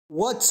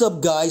What's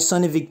up guys,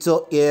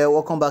 Sanvick here.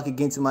 Welcome back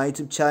again to my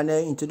YouTube channel.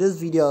 In today's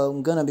video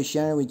I'm gonna be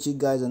sharing with you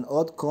guys an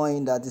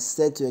altcoin that is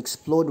set to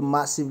explode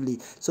massively.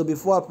 So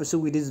before I proceed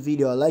with this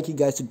video, I'd like you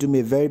guys to do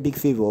me a very big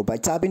favor by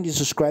tapping the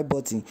subscribe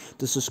button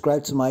to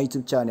subscribe to my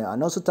YouTube channel,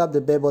 and also tap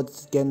the bell button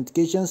to get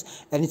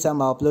notifications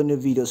anytime I upload new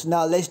videos. So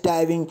now let's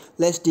dive in,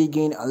 let's dig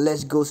in, and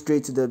let's go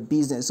straight to the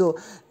business. So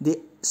the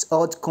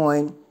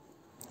altcoin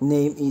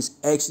name is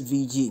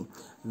XVG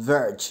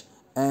Verge.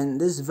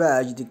 And this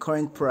Verge, the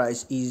current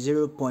price is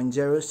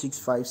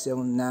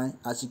 0.06579,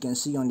 as you can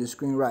see on the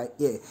screen right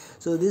here.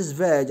 So this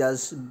Verge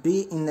has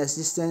been in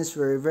existence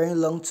for a very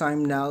long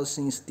time now,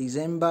 since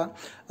November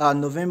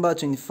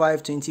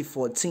 25,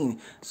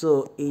 2014.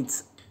 So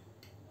it's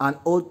an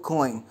old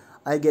coin.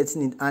 I get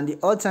it, and the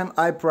all-time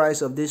high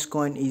price of this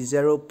coin is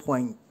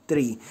 0.3.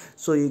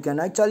 So you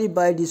can actually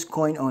buy this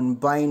coin on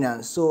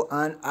Binance. So,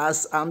 and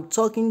as I'm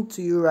talking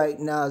to you right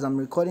now, as I'm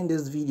recording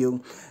this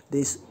video,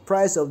 this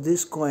price of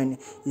this coin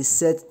is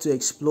set to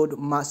explode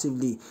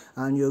massively,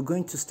 and you're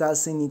going to start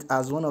seeing it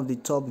as one of the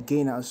top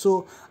gainers.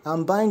 So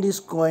I'm buying this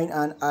coin,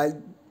 and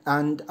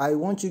I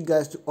want you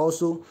guys to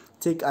also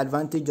take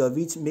advantage of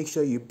it. Make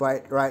sure you buy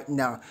it right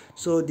now.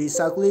 So the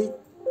circulating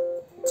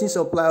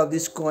supply of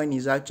this coin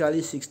is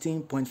actually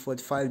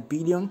 16.45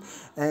 billion,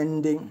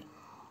 and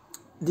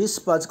this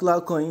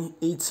particular coin,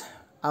 it's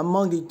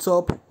among the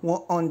top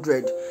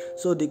 100.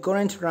 So the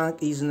current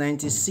rank is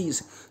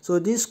 96. So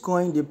this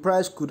coin, the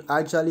price could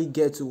actually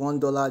get to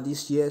 $1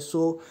 this year.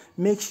 So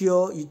make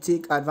sure you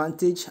take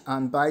advantage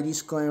and buy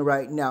this coin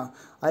right now.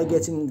 I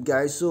get it,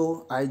 guys.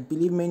 So I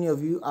believe many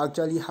of you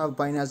actually have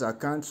Binance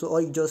account. So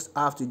all you just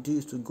have to do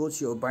is to go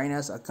to your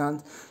Binance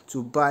account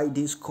to buy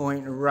this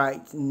coin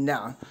right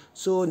now.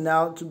 So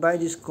now to buy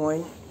this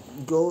coin,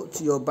 go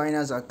to your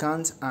Binance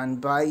account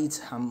and buy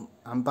it.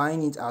 I'm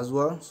buying it as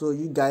well, so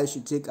you guys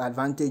should take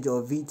advantage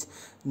of it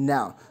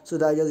now. So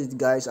that's just it,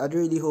 guys. I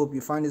really hope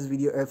you find this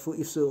video helpful.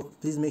 If so,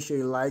 please make sure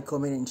you like,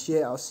 comment, and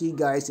share. I'll see you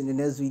guys in the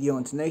next video.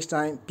 Until next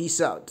time,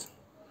 peace out.